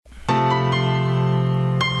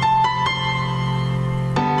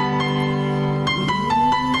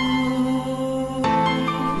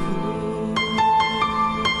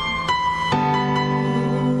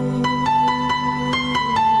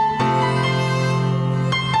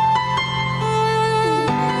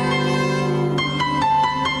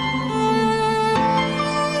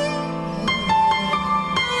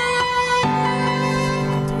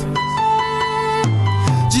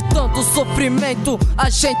sofrimento a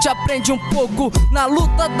gente aprende um pouco. Na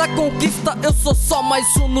luta da conquista eu sou só mais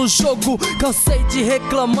um no jogo. Cansei de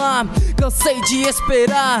reclamar, cansei de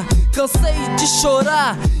esperar, cansei de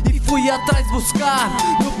chorar e fui atrás buscar.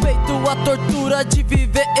 No peito a tortura de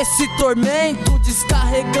viver esse tormento,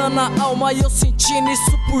 descarregando a alma e eu sentindo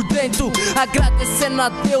isso por dentro. Agradecendo a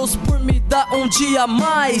Deus por me dar um dia a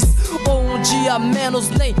mais ou um dia a menos.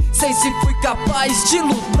 Nem sei se fui capaz de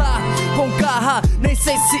lutar com garra, nem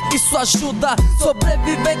sei se isso ajuda.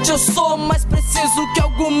 Sobrevivente eu sou, mas preciso que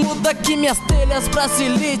algo muda. Que minhas telhas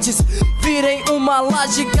brasilites virem uma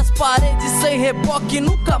laje, que as paredes sem reboque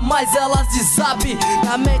nunca mais elas desabem.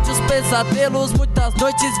 Na mente os pesadelos muitas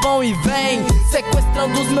noites vão e vêm,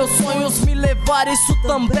 sequestrando os meus sonhos, me levar isso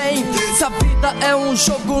também. Se a vida é um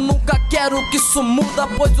jogo, nunca quero que isso muda,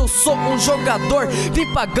 pois eu sou um jogador, vim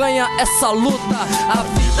pra ganhar essa luta. A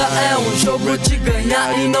vida é um jogo de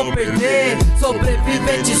ganhar e não perder.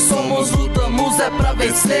 Sobreviventes somos, lutamos é pra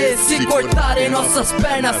vencer. Se cortarem nossas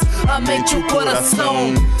pernas, a mente e o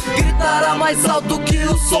coração gritará mais alto que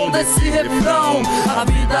o som desse refrão. A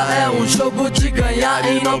vida é um jogo de ganhar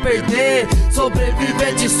e não perder.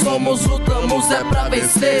 Sobreviventes somos, lutamos é pra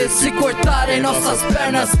vencer. Se cortarem nossas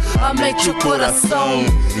pernas, a mente e o coração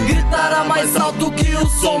gritará mais alto que o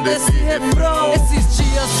som desse refrão. Esses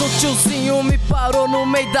dias um tiozinho me parou no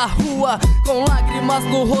meio da rua, com lágrimas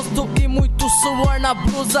no rosto e muito suor na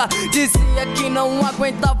blusa. Dizia que não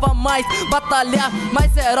aguentava mais batalhar,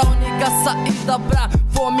 mas era a única saída pra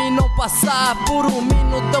fome não passar. Por um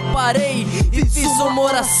minuto eu parei e fiz uma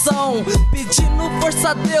oração, pedindo força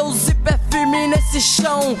a Deus e pé firme nesse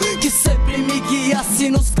chão, que sempre me guiasse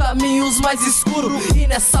nos caminhos mais escuros e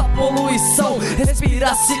nessa poluição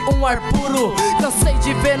respirasse um ar puro. Cansei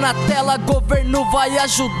de ver na tela, governo vai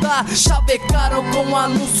ajudar, chavecaram com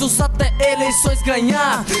anúncios até eleições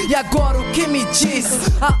ganhar. E agora o que me diz,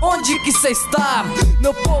 aonde que cê está?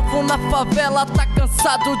 Meu povo na favela tá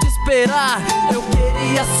cansado de esperar. Eu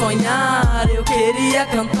queria sonhar, eu queria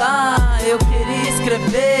cantar, eu queria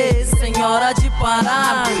escrever sem hora de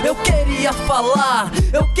parar. Eu queria falar,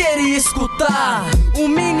 eu queria escutar, o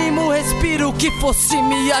mínimo respiro que fosse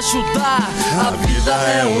me ajudar. A vida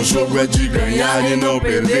é um jogo, é de ganhar e não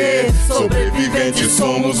perder. Sobreviventes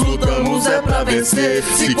somos, lutamos é pra vencer.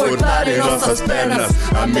 Se cortarem nossas pernas,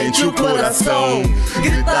 a mente e o coração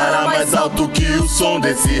gritará mais alto que o som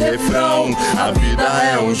desse refrão. A vida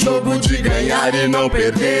é um jogo de ganhar e não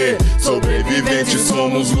perder. Sobreviventes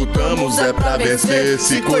somos, lutamos é pra vencer.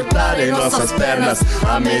 Se cortarem nossas pernas,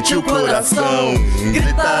 a mente e o coração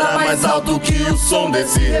gritará mais alto que o som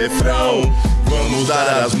desse refrão. Vamos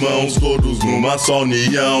dar as mãos todos numa só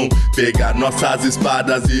união, pegar nossas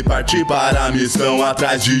espadas e partir para a missão,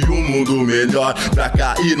 atrás de um mundo melhor, pra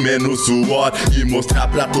cair menos suor e mostrar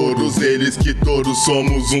pra todos eles que todos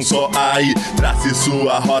somos um só. Aí, trace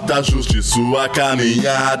sua rota, ajuste sua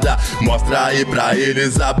caminhada, mostra aí pra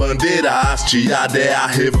eles a bandeira hasteada. É a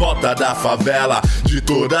revolta da favela, de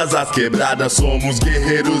todas as quebradas. Somos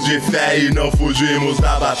guerreiros de fé e não fugimos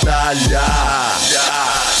da batalha.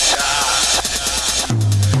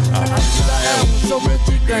 A vida é um jogo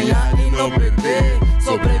de ganhar e não perder.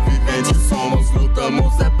 Sobreviventes somos,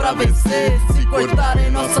 lutamos é pra vencer. Se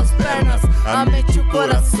cortarem nossas pernas, a mente e o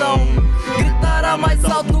coração gritará mais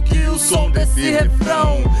alto que o som desse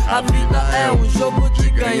refrão. A vida é um jogo de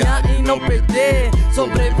ganhar e não perder.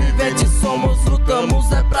 Sobreviventes somos,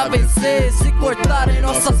 lutamos é pra vencer. Se cortarem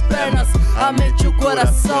nossas pernas, a mente e o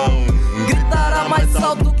coração gritará mais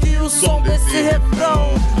alto que o som desse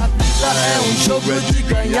refrão. A vida é um jogo de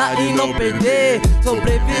ganhar e não perder.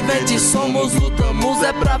 Sobreviventes somos, lutamos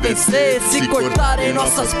é pra vencer. Se cortarem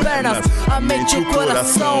nossas pernas, a mente e o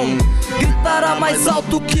coração gritará mais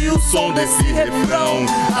alto que o som desse refrão.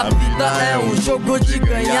 A vida é um jogo de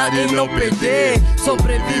ganhar e não perder.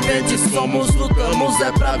 Sobreviventes somos, lutamos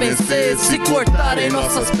é pra vencer. Se cortarem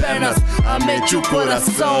nossas pernas, a mente e o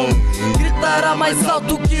coração gritará mais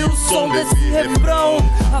alto que o som desse refrão.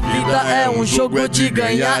 A vida é um jogo de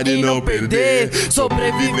ganhar e não perder.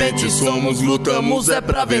 Sobreviventes somos, lutamos é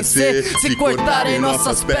pra vencer. Se cortarem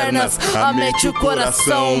nossas pernas, a mente e o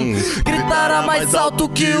coração gritará mais alto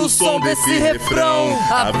que o som desse refrão.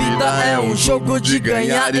 A vida é um jogo de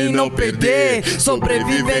ganhar e não perder.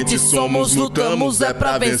 Sobreviventes somos, lutamos é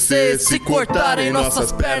pra vencer. Se cortarem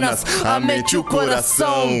nossas pernas, a mente e o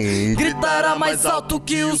coração gritará mais alto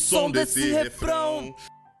que o som desse refrão.